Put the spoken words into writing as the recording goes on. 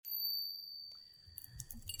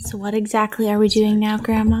So what exactly are we doing now,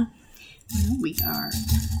 Grandma? Well, we are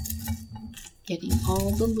getting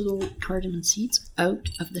all the little cardamom seeds out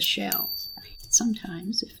of the shells.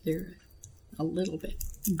 Sometimes, if they're a little bit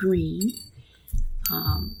green,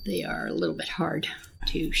 they are a little bit hard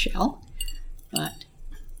to shell, but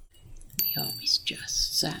we always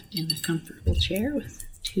just sat in a comfortable chair with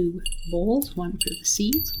 2 bowls, one for the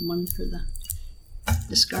seeds and one for the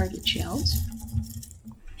discarded shells,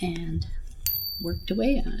 and worked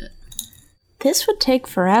away on it. This would take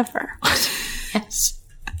forever. Yes,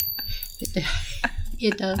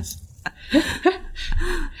 it does.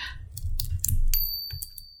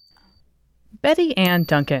 Betty Ann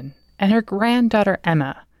Duncan and her granddaughter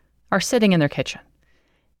Emma are sitting in their kitchen,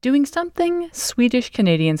 doing something Swedish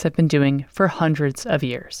Canadians have been doing for hundreds of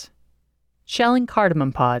years: shelling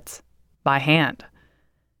cardamom pods by hand.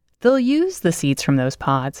 They'll use the seeds from those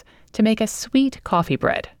pods to make a sweet coffee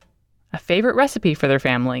bread, a favorite recipe for their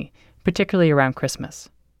family, particularly around Christmas.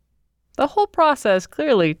 The whole process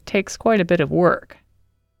clearly takes quite a bit of work.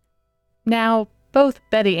 Now, both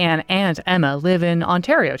Betty Ann and Emma live in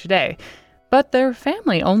Ontario today, but their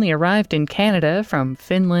family only arrived in Canada from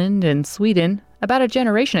Finland and Sweden about a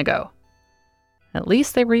generation ago. At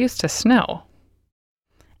least they were used to snow.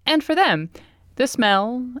 And for them, the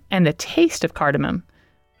smell and the taste of cardamom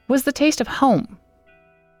was the taste of home.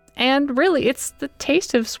 And really, it's the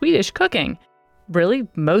taste of Swedish cooking. Really,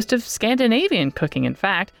 most of Scandinavian cooking, in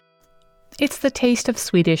fact. It's the taste of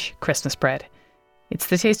Swedish Christmas bread. It's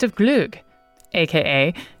the taste of glögg,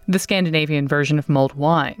 aka the Scandinavian version of mulled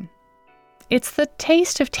wine. It's the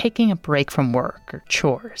taste of taking a break from work or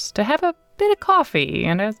chores to have a bit of coffee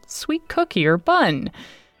and a sweet cookie or bun,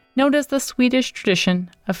 known as the Swedish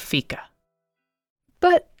tradition of fika.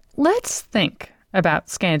 But let's think about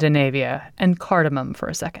Scandinavia and cardamom for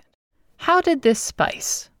a second. How did this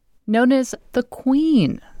spice, known as the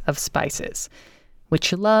queen of spices,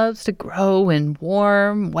 which loves to grow in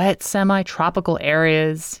warm, wet, semi-tropical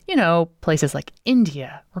areas, places like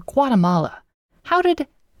India or Guatemala, how did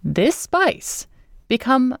this spice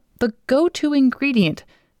become the go-to ingredient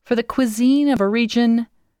for the cuisine of a region,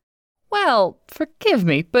 well, forgive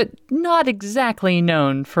me, but not exactly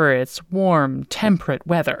known for its warm, temperate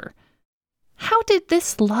weather? How did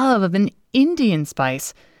this love of an Indian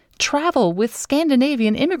spice travel with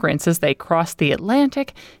Scandinavian immigrants as they crossed the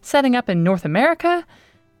Atlantic, setting up in North America,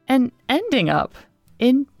 and ending up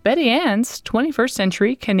in Betty Ann's 21st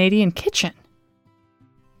century Canadian kitchen?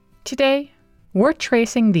 Today, we're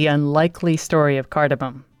tracing the unlikely story of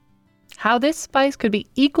cardamom. How this spice could be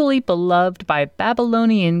equally beloved by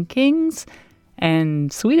Babylonian kings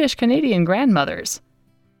and Swedish Canadian grandmothers.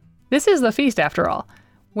 This is the feast, after all,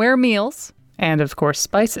 where meals, and of course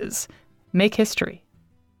spices, make history.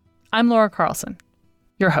 I'm Laura Carlson,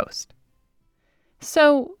 your host.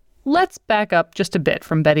 So let's back up just a bit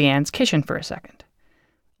from Betty Ann's kitchen for a second.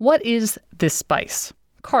 What is this spice,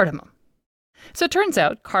 cardamom? So it turns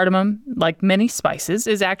out cardamom, like many spices,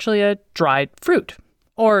 is actually a dried fruit.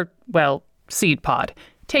 Or, well, seed pod.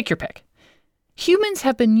 Take your pick. Humans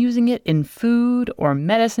have been using it in food or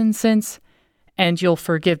medicine since, and you'll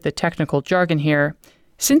forgive the technical jargon here,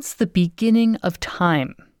 since the beginning of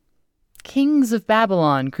time. Kings of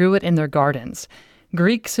Babylon grew it in their gardens.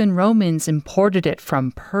 Greeks and Romans imported it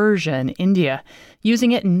from Persia and India,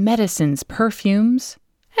 using it in medicines, perfumes,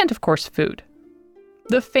 and of course food.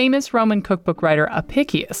 The famous Roman cookbook writer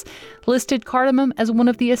Apicius listed cardamom as one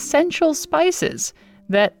of the essential spices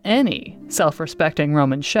that any self-respecting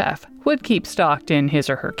Roman chef would keep stocked in his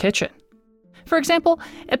or her kitchen. For example,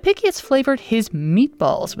 Apicius flavored his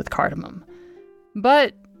meatballs with cardamom.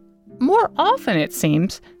 But more often, it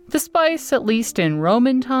seems, the spice, at least in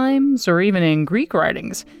Roman times or even in Greek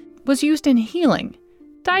writings, was used in healing,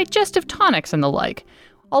 digestive tonics and the like,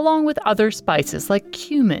 along with other spices like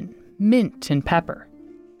cumin, mint, and pepper.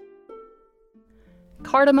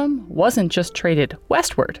 Cardamom wasn't just traded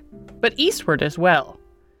westward, but eastward as well.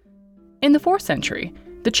 In the 4th century,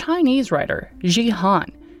 the Chinese writer Zhi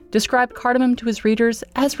Han described cardamom to his readers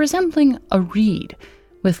as resembling a reed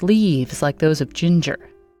with leaves like those of ginger.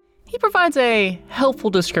 He provides a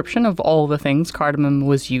helpful description of all the things cardamom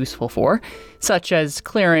was useful for, such as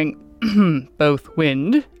clearing both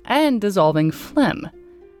wind and dissolving phlegm.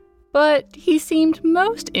 But he seemed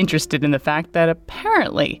most interested in the fact that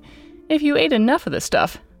apparently, if you ate enough of the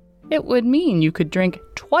stuff, it would mean you could drink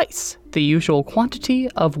twice the usual quantity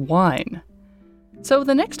of wine. So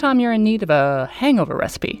the next time you're in need of a hangover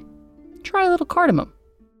recipe, try a little cardamom.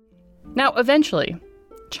 Now, eventually,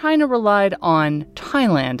 China relied on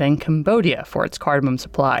Thailand and Cambodia for its cardamom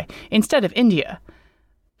supply instead of India.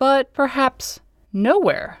 But perhaps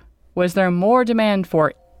nowhere was there more demand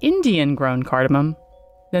for Indian-grown cardamom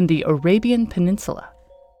than the Arabian Peninsula.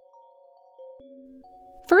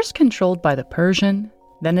 First controlled by the Persian,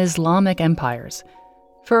 then Islamic empires,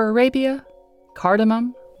 for Arabia,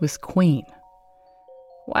 cardamom was queen.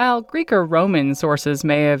 While Greek or Roman sources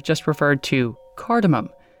may have just referred to cardamom,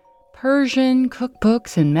 Persian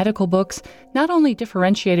cookbooks and medical books not only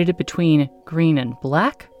differentiated it between green and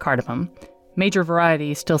black cardamom, major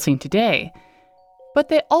varieties still seen today, but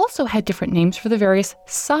they also had different names for the various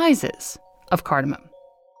sizes of cardamom.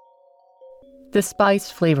 The spice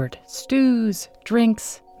flavored stews,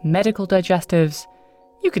 drinks, medical digestives.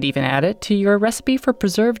 You could even add it to your recipe for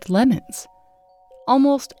preserved lemons.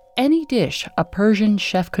 Almost any dish a Persian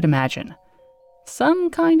chef could imagine, some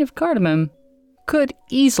kind of cardamom could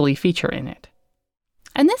easily feature in it.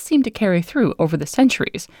 And this seemed to carry through over the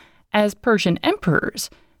centuries as Persian emperors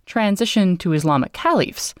transitioned to Islamic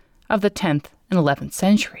caliphs of the 10th and 11th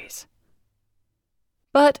centuries.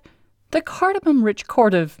 But the cardamom-rich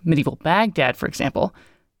court of medieval Baghdad, for example,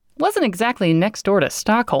 wasn't exactly next door to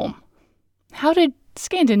Stockholm. How did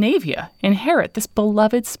Scandinavia inherit this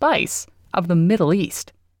beloved spice of the Middle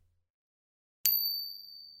East?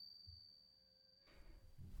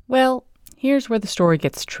 Well, here's where the story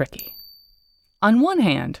gets tricky. On one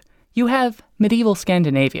hand, you have medieval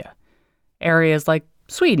Scandinavia, areas like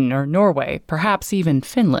Sweden or Norway, perhaps even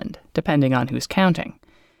Finland, depending on who's counting.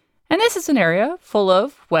 And this is an area full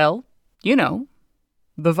of, well, you know,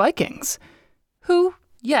 the Vikings, who,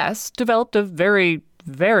 yes, developed a very,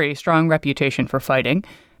 very strong reputation for fighting,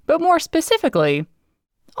 but more specifically,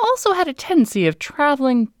 also had a tendency of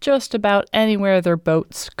traveling just about anywhere their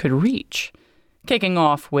boats could reach, kicking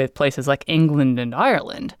off with places like England and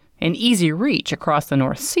Ireland, an easy reach across the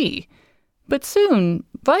North Sea. But soon,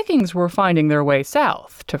 Vikings were finding their way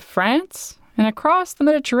south to France and across the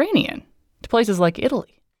Mediterranean to places like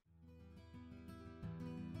Italy.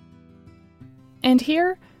 And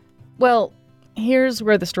here, well, here's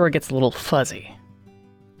where the story gets a little fuzzy.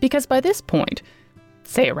 Because by this point,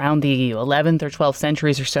 say around the 11th or 12th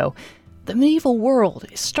centuries or so, the medieval world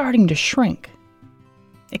is starting to shrink.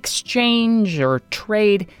 Exchange or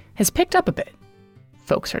trade has picked up a bit.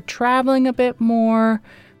 Folks are traveling a bit more,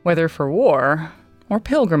 whether for war or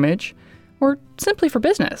pilgrimage or simply for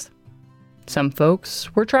business. Some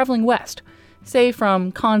folks were traveling west, say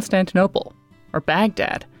from Constantinople or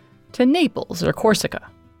Baghdad to Naples or Corsica.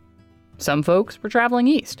 Some folks were traveling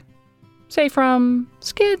east, say from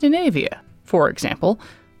Scandinavia, for example,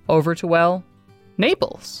 over to, well,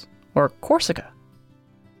 Naples or Corsica.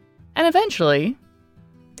 And eventually,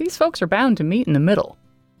 these folks are bound to meet in the middle.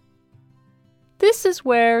 This is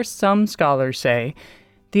where some scholars say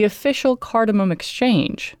the official cardamom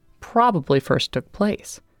exchange probably first took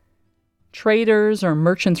place. Traders or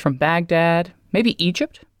merchants from Baghdad, maybe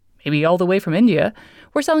Egypt, maybe all the way from India,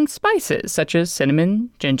 were selling spices such as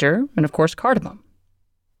cinnamon, ginger, and of course cardamom.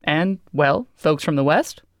 And, well, folks from the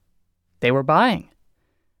West, they were buying.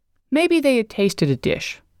 Maybe they had tasted a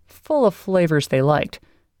dish full of flavors they liked,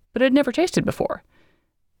 but had never tasted before.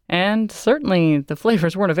 And certainly the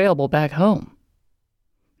flavors weren't available back home.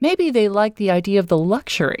 Maybe they liked the idea of the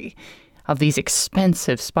luxury of these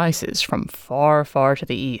expensive spices from far, far to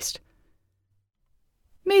the east.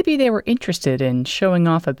 Maybe they were interested in showing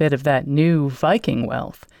off a bit of that new Viking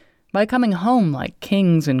wealth by coming home like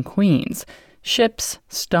kings and queens, ships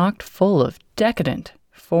stocked full of decadent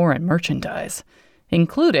foreign merchandise,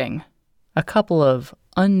 including a couple of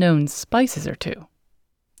unknown spices or two.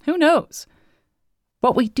 Who knows?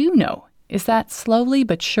 What we do know is that slowly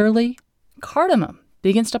but surely, cardamom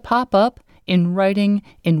begins to pop up in writing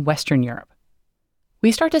in Western Europe.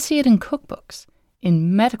 We start to see it in cookbooks,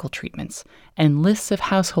 in medical treatments, and lists of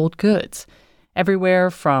household goods, everywhere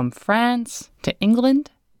from France to England,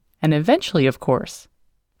 and eventually, of course,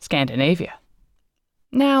 Scandinavia.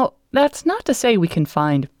 Now, that's not to say we can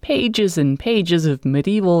find pages and pages of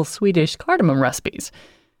medieval Swedish cardamom recipes,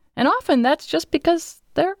 and often that's just because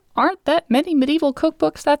there aren't that many medieval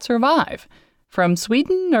cookbooks that survive, from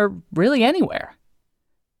Sweden or really anywhere.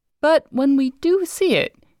 But when we do see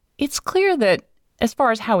it, it's clear that, as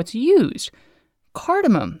far as how it's used,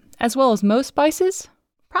 cardamom, as well as most spices,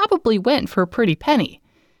 probably went for a pretty penny.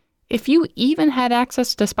 If you even had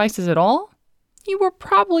access to spices at all, you were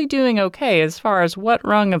probably doing okay as far as what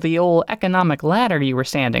rung of the old economic ladder you were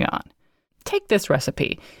standing on. Take this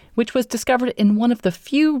recipe, which was discovered in one of the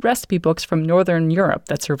few recipe books from Northern Europe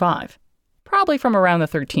that survive, probably from around the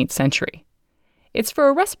 13th century. It's for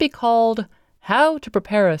a recipe called How to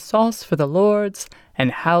Prepare a Sauce for the Lords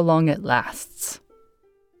and How Long It Lasts.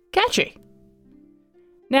 Catchy!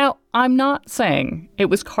 Now, I'm not saying it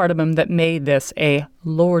was cardamom that made this a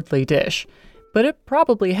lordly dish, but it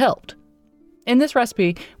probably helped. In this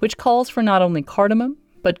recipe, which calls for not only cardamom,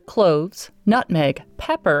 but cloves, nutmeg,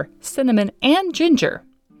 pepper, cinnamon, and ginger,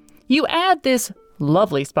 you add this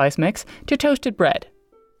lovely spice mix to toasted bread.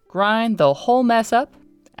 Grind the whole mess up,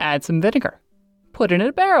 add some vinegar, put it in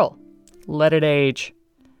a barrel, let it age.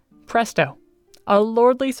 Presto, a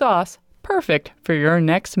lordly sauce perfect for your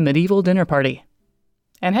next medieval dinner party.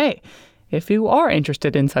 And hey, if you are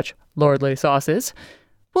interested in such lordly sauces,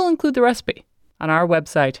 we'll include the recipe on our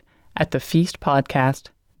website at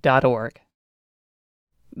thefeastpodcast.org.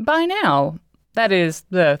 By now, that is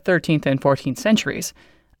the 13th and 14th centuries,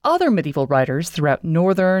 other medieval writers throughout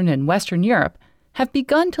Northern and Western Europe have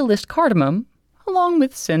begun to list cardamom, along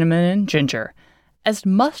with cinnamon and ginger, as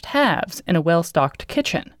must-haves in a well-stocked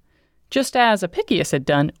kitchen, just as Apicius had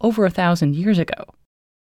done over 1,000 years ago.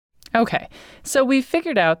 Okay, so we've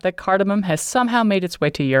figured out that cardamom has somehow made its way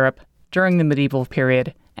to Europe during the medieval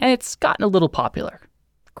period, and it's gotten a little popular.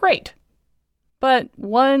 Great. But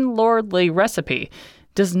one lordly recipe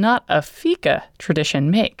does not a fika tradition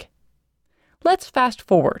make. Let's fast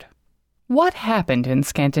forward. What happened in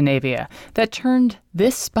Scandinavia that turned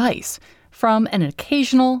this spice from an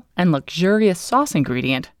occasional and luxurious sauce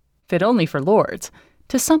ingredient, fit only for lords,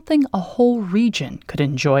 to something a whole region could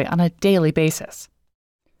enjoy on a daily basis?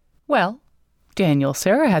 Well, Daniel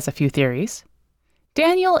Serra has a few theories.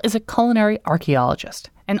 Daniel is a culinary archaeologist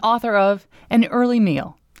and author of An Early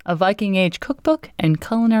Meal, a Viking Age cookbook and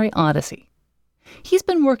culinary odyssey. He's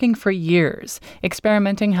been working for years,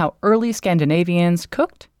 experimenting how early Scandinavians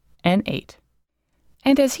cooked and ate.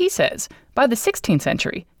 And as he says, by the 16th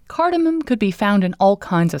century, cardamom could be found in all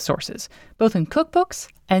kinds of sources, both in cookbooks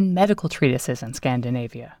and medical treatises in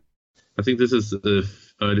Scandinavia. I think this is the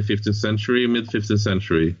early 15th century, mid-15th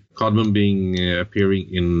century, cardamom appearing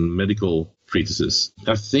in medical treatises.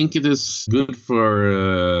 I think it is good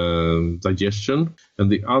for digestion.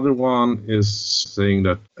 And the other one is saying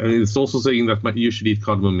that, and it's also saying that you should eat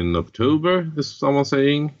cardamom in October, is someone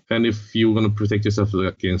saying. And if you want to protect yourself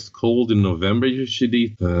against cold in November, you should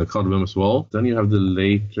eat cardamom as well. Then you have the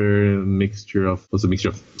later mixture of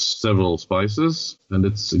several spices, and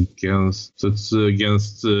it's against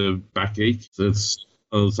backache. So it's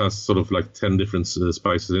also has sort of like 10 different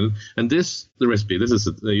spices in it. And the recipe,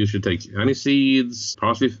 you should take honey seeds,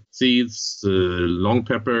 parsley seeds, long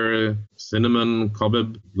pepper, cinnamon,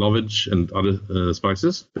 cobweb, lovage, and other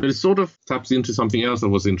spices. But it sort of taps into something else that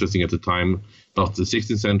was interesting at the time, about the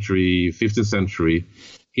 16th century, 15th century,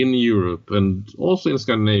 in Europe and also in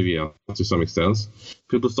Scandinavia to some extent.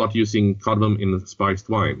 People start using cardamom in spiced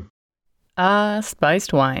wine.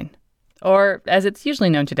 Spiced wine. Or, as it's usually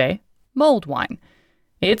known today, mulled wine.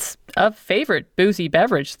 It's a favorite boozy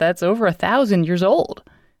beverage that's over 1,000 years old.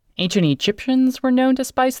 Ancient Egyptians were known to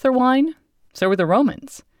spice their wine. So were the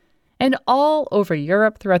Romans. And all over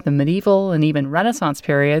Europe throughout the medieval and even Renaissance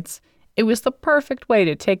periods, it was the perfect way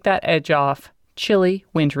to take that edge off chilly,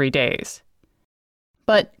 wintry days.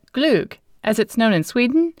 But glögg, as it's known in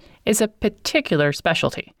Sweden, is a particular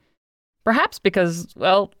specialty. Perhaps because,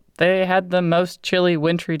 well, they had the most chilly,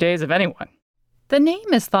 wintry days of anyone. The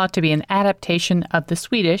name is thought to be an adaptation of the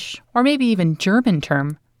Swedish, or maybe even German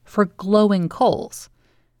term, for glowing coals.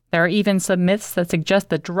 There are even some myths that suggest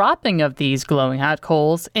the dropping of these glowing hot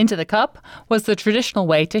coals into the cup was the traditional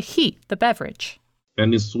way to heat the beverage.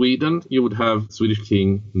 And in Sweden, you would have Swedish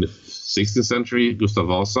king in the 16th century, Gustav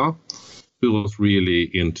Vasa, who was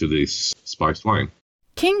really into this spiced wine.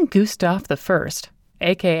 King Gustav I,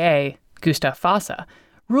 a.k.a. Gustav Vasa,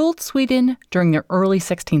 ruled Sweden during the early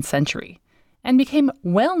 16th century, and became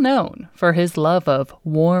well known for his love of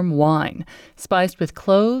warm wine, spiced with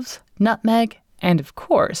cloves, nutmeg, and, of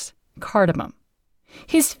course, cardamom.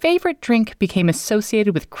 His favorite drink became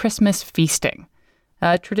associated with Christmas feasting,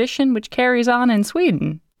 a tradition which carries on in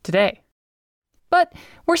Sweden today. But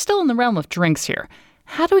we're still in the realm of drinks here.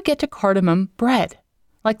 How do we get to cardamom bread,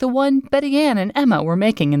 like the one Betty Ann and Emma were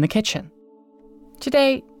making in the kitchen?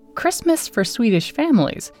 Today, Christmas for Swedish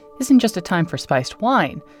families isn't just a time for spiced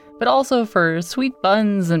wine, but also for sweet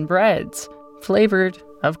buns and breads, flavored,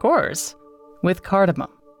 of course, with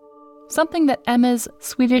cardamom. Something that Emma's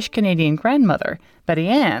Swedish-Canadian grandmother, Betty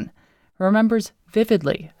Ann, remembers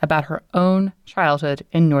vividly about her own childhood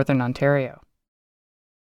in Northern Ontario.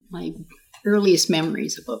 My earliest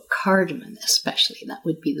memories about cardamom, especially, that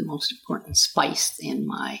would be the most important spice in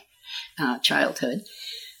my childhood,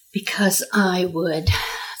 because I would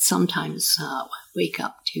sometimes wake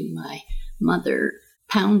up to my mother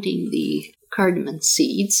pounding the cardamom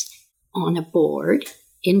seeds on a board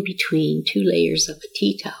in between two layers of a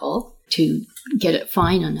tea towel to get it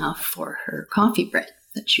fine enough for her coffee bread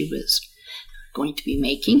that she was going to be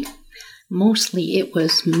making. Mostly it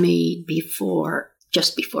was made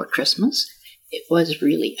just before Christmas. It was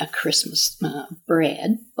really a Christmas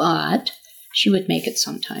bread, but she would make it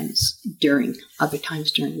sometimes other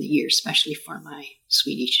times during the year, especially for my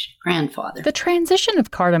Swedish grandfather. The transition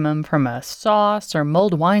of cardamom from a sauce or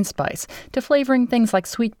mulled wine spice to flavoring things like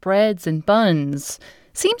sweet breads and buns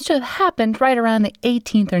seems to have happened right around the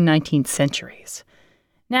 18th or 19th centuries.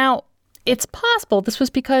 Now, it's possible this was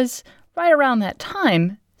because right around that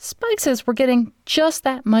time, spices were getting just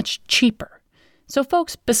that much cheaper. So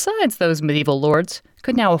folks besides those medieval lords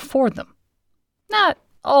could now afford them. Not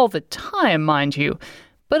all the time, mind you,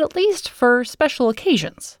 but at least for special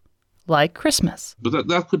occasions, like Christmas. But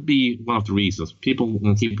that could be one of the reasons. People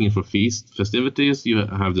keeping it for festivities, you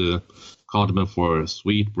have the cardamom for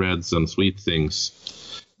sweet breads and sweet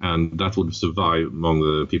things, and that would survive among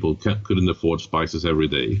the people who couldn't afford spices every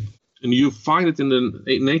day. And you find it in the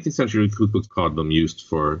 18th century cookbook cardamom used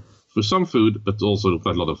for some food, but also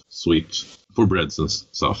quite a lot of sweet for breads and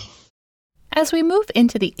stuff. As we move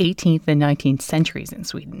into the 18th and 19th centuries in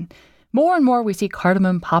Sweden, more and more we see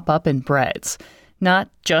cardamom pop up in breads, not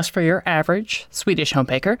just for your average Swedish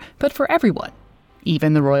homebaker, but for everyone,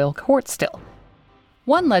 even the royal court still.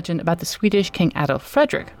 One legend about the Swedish King Adolf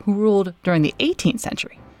Fredrik, who ruled during the 18th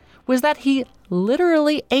century, was that he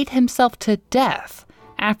literally ate himself to death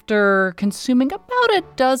after consuming about a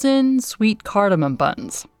dozen sweet cardamom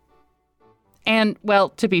buns. And, well,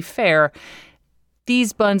 to be fair,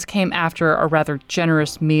 these buns came after a rather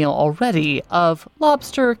generous meal already of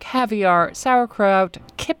lobster, caviar, sauerkraut,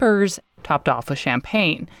 kippers, topped off with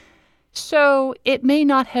champagne. So it may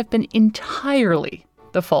not have been entirely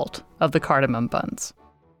the fault of the cardamom buns.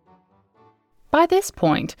 By this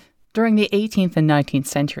point, during the 18th and 19th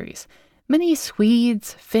centuries, many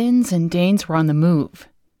Swedes, Finns, and Danes were on the move,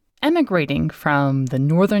 emigrating from the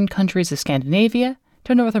northern countries of Scandinavia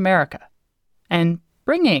to North America, and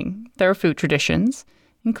bringing their food traditions,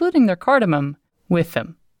 including their cardamom, with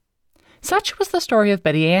them. Such was the story of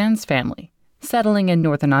Betty Ann's family, settling in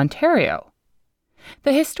northern Ontario.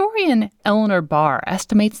 The historian Eleanor Barr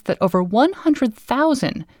estimates that over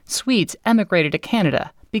 100,000 Swedes emigrated to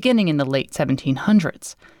Canada beginning in the late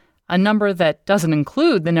 1700s, a number that doesn't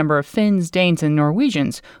include the number of Finns, Danes, and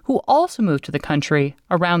Norwegians who also moved to the country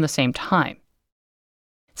around the same time.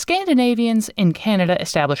 Scandinavians in Canada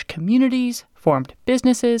established communities, formed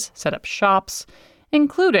businesses, set up shops,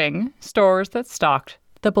 including stores that stocked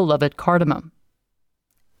the beloved cardamom.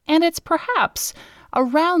 And it's perhaps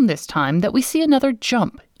around this time that we see another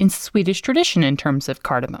jump in Swedish tradition in terms of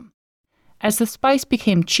cardamom. As the spice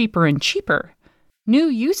became cheaper and cheaper, new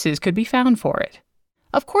uses could be found for it.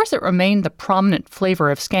 Of course, it remained the prominent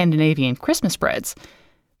flavor of Scandinavian Christmas breads,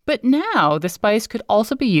 but now the spice could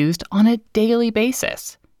also be used on a daily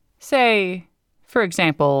basis. Say, for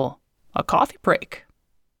example, a coffee break,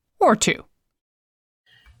 or two.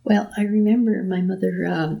 Well, I remember my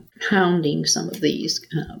mother pounding some of these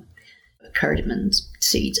cardamom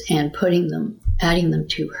seeds and adding them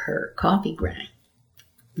to her coffee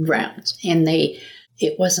grounds. And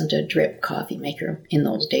it wasn't a drip coffee maker in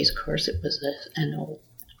those days, of course. It was an old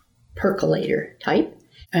percolator type.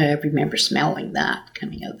 I remember smelling that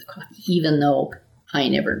coming out of the coffee, even though I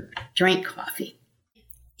never drank coffee.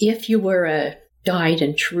 If you were a dyed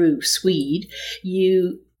and true Swede,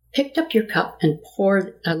 you picked up your cup and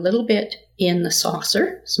poured a little bit in the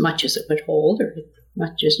saucer, as much as it would hold or as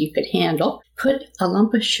much as you could handle. Put a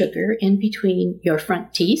lump of sugar in between your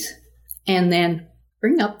front teeth, and then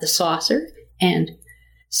bring up the saucer and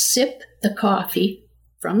sip the coffee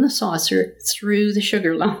from the saucer through the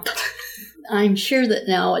sugar lump. I'm sure that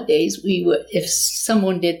nowadays if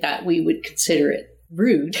someone did that, we would consider it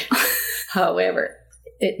rude. However,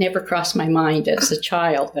 it never crossed my mind as a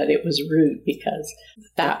child that it was rude, because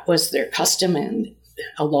that was their custom, and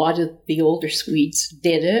a lot of the older Swedes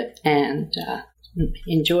did it and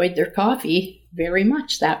enjoyed their coffee very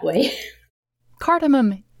much that way.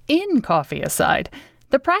 Cardamom in coffee aside,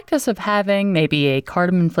 the practice of having maybe a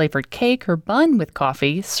cardamom-flavored cake or bun with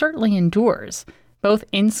coffee certainly endures, both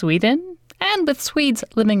in Sweden and with Swedes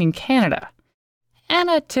living in Canada.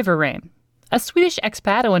 Anna Tiverén, a Swedish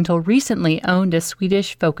expat who until recently owned a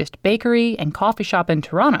Swedish-focused bakery and coffee shop in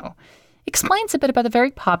Toronto, explains a bit about the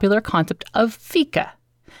very popular concept of fika,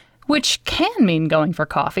 which can mean going for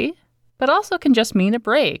coffee, but also can just mean a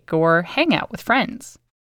break or hang out with friends.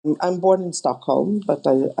 I'm born in Stockholm, but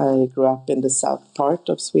I grew up in the south part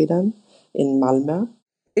of Sweden, in Malmö.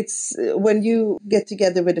 It's when you get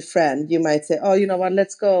together with a friend, you might say, "Oh, you know what?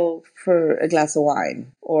 Let's go for a glass of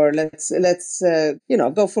wine, or let's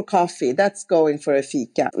go for coffee." That's going for a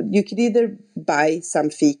fika. You could either buy some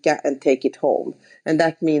fika and take it home, and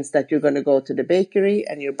that means that you're going to go to the bakery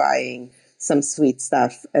and you're buying some sweet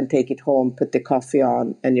stuff and take it home, put the coffee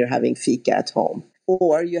on, and you're having fika at home.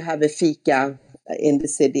 Or you have a fika in the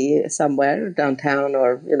city somewhere, downtown,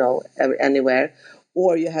 or anywhere.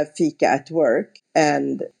 Or you have fika at work,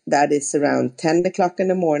 and that is around 10 o'clock in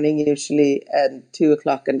the morning usually, and 2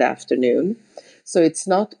 o'clock in the afternoon. So it's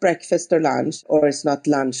not breakfast or lunch, or it's not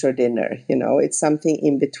lunch or dinner, it's something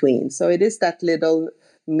in between. So it is that little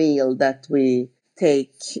meal that we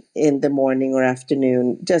take in the morning or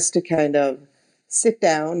afternoon just to kind of sit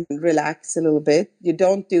down and relax a little bit. You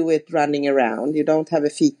don't do it running around. You don't have a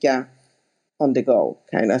fika on the go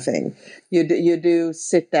kind of thing. You do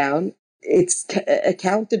sit down. It's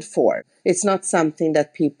accounted for. It's not something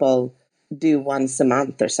that people do once a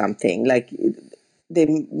month or something. Like,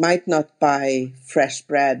 they might not buy fresh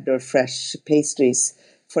bread or fresh pastries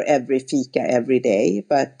for every fika every day,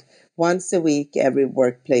 but once a week, every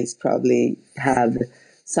workplace probably have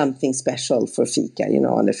something special for fika,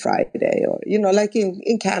 on a Friday, or, like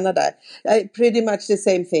in Canada, pretty much the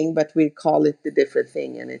same thing, but we call it the different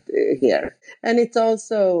thing in it here. And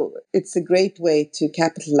it's a great way to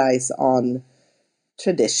capitalize on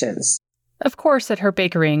traditions. Of course, at her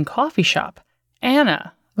bakery and coffee shop,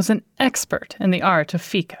 Anna was an expert in the art of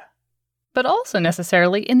fika, but also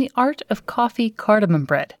necessarily in the art of coffee cardamom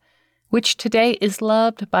bread, which today is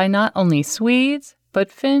loved by not only Swedes, but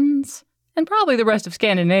Finns, and probably the rest of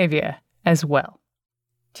Scandinavia as well.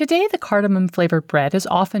 Today, the cardamom-flavored bread is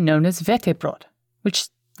often known as vetebröd, which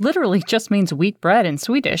literally just means wheat bread in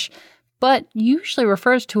Swedish, but usually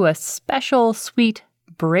refers to a special sweet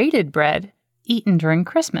braided bread eaten during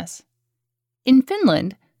Christmas. In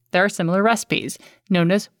Finland, there are similar recipes,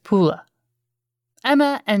 known as pulla.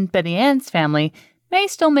 Emma and Betty Ann's family may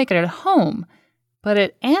still make it at home, but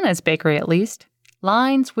at Anna's bakery at least,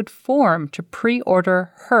 lines would form to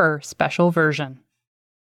pre-order her special version.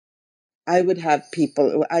 I would have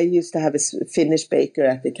people, I used to have a Finnish baker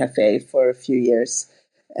at the cafe for a few years,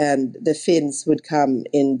 and the Finns would come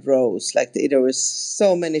in rows. Like, there was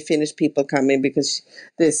so many Finnish people coming because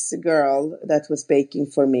this girl that was baking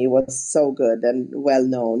for me was so good and well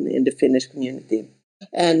known in the Finnish community.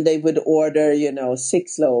 And they would order,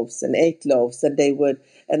 6 loaves and 8 loaves,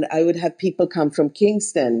 and I would have people come from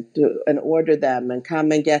Kingston and order them and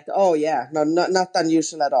come and get, not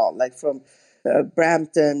unusual at all, like from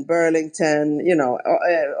Brampton, Burlington,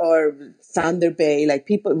 or Thunder Bay, like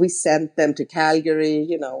people, we sent them to Calgary,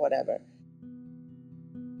 whatever.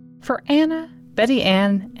 For Anna, Betty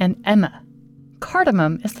Ann, and Emma,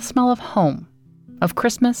 cardamom is the smell of home, of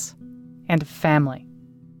Christmas, and of family.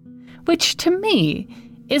 Which, to me,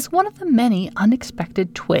 is one of the many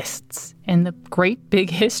unexpected twists in the great big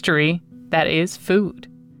history that is food.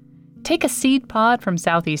 Take a seed pod from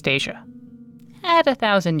Southeast Asia. Add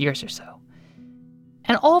 1,000 years or so.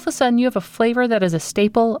 And all of a sudden you have a flavor that is a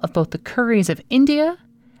staple of both the curries of India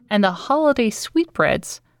and the holiday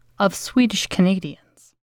sweetbreads of Swedish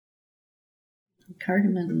Canadians.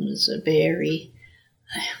 Cardamom was a very,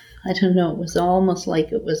 it was almost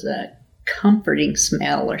like it was a comforting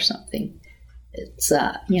smell or something. It's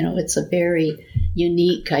it's a very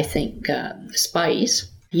unique, I think, spice.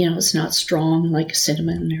 It's not strong like a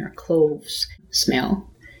cinnamon or a cloves smell,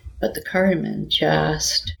 but the cardamom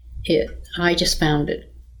I just found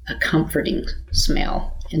it a comforting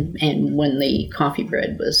smell. And when the coffee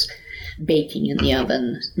bread was baking in the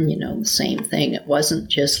oven, the same thing. It wasn't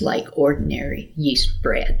just like ordinary yeast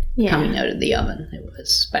bread coming out of the oven. It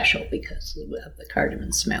was special because of the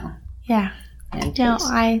cardamom smell. Yeah. No,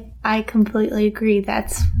 I completely agree.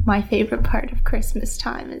 That's my favorite part of Christmas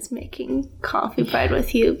time, is making coffee bread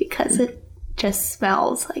with you, because it just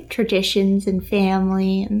smells like traditions and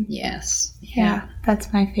family. And yes. Yeah,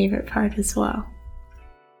 that's my favorite part as well.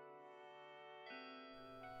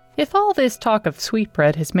 If all this talk of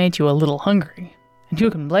sweetbread has made you a little hungry, and who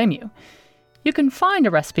can blame you, you can find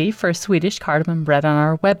a recipe for Swedish cardamom bread on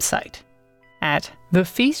our website at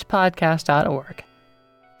thefeastpodcast.org.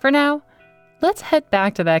 For now, let's head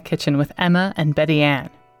back to that kitchen with Emma and Betty Ann,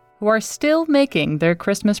 who are still making their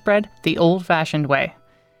Christmas bread the old-fashioned way,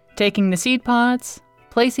 taking the seed pods,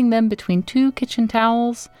 placing them between 2 kitchen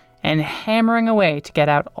towels, and hammering away to get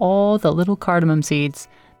out all the little cardamom seeds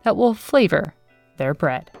that will flavor their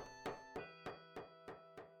bread.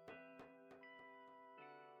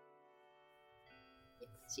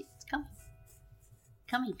 See, it's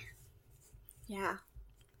coming. Yeah.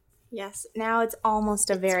 Yes, now it's almost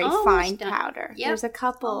a very almost fine done. powder. Yep. There's a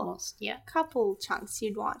couple Almost, yeah. couple chunks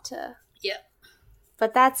you'd want to. Yep.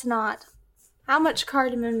 But that's not. How much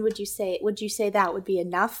cardamom would you say? Would you say that would be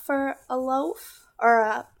enough for a loaf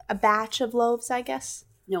or a batch of loaves? I guess.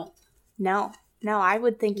 No. No. I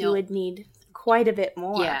would think you No. would need quite a bit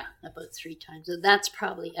more. Yeah, about 3 times. So that's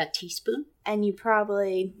probably a teaspoon. And you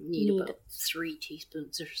probably Need about 3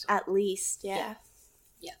 teaspoons or so. at least, yeah.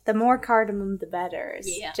 Yeah. The more cardamom, the better.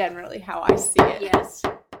 Is Yeah. generally how I see it. Yes.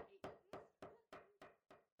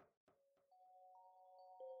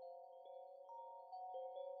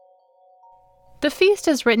 The Feast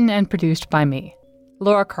is written and produced by me,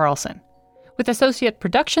 Laura Carlson, with associate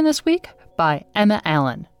production this week by Emma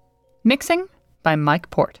Allen. Mixing by Mike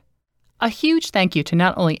Port. A huge thank you to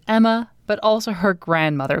not only Emma, but also her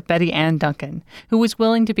grandmother, Betty Ann Duncan, who was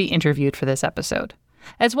willing to be interviewed for this episode.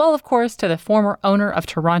 As well, of course, to the former owner of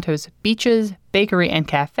Toronto's Beaches, Bakery and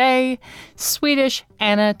Cafe, Swedish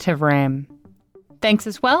Anna Tevram. Thanks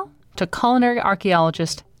as well to culinary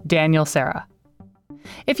archaeologist Daniel Serra.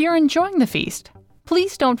 If you're enjoying the feast,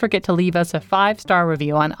 please don't forget to leave us a 5-star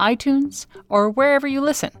review on iTunes or wherever you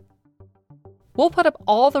listen. We'll put up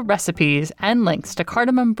all the recipes and links to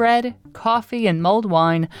cardamom bread, coffee, and mulled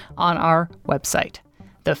wine on our website,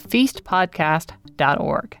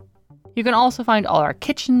 thefeastpodcast.org. You can also find all our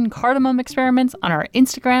kitchen cardamom experiments on our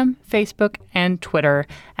Instagram, Facebook, and Twitter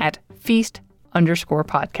at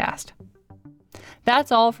feast_podcast.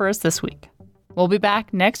 That's all for us this week. We'll be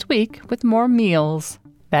back next week with more meals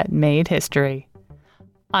that made history.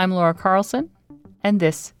 I'm Laura Carlson, and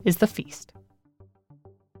this is The Feast.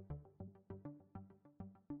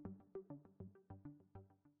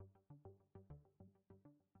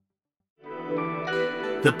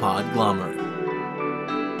 The Podglomerate,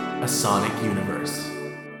 a sonic universe.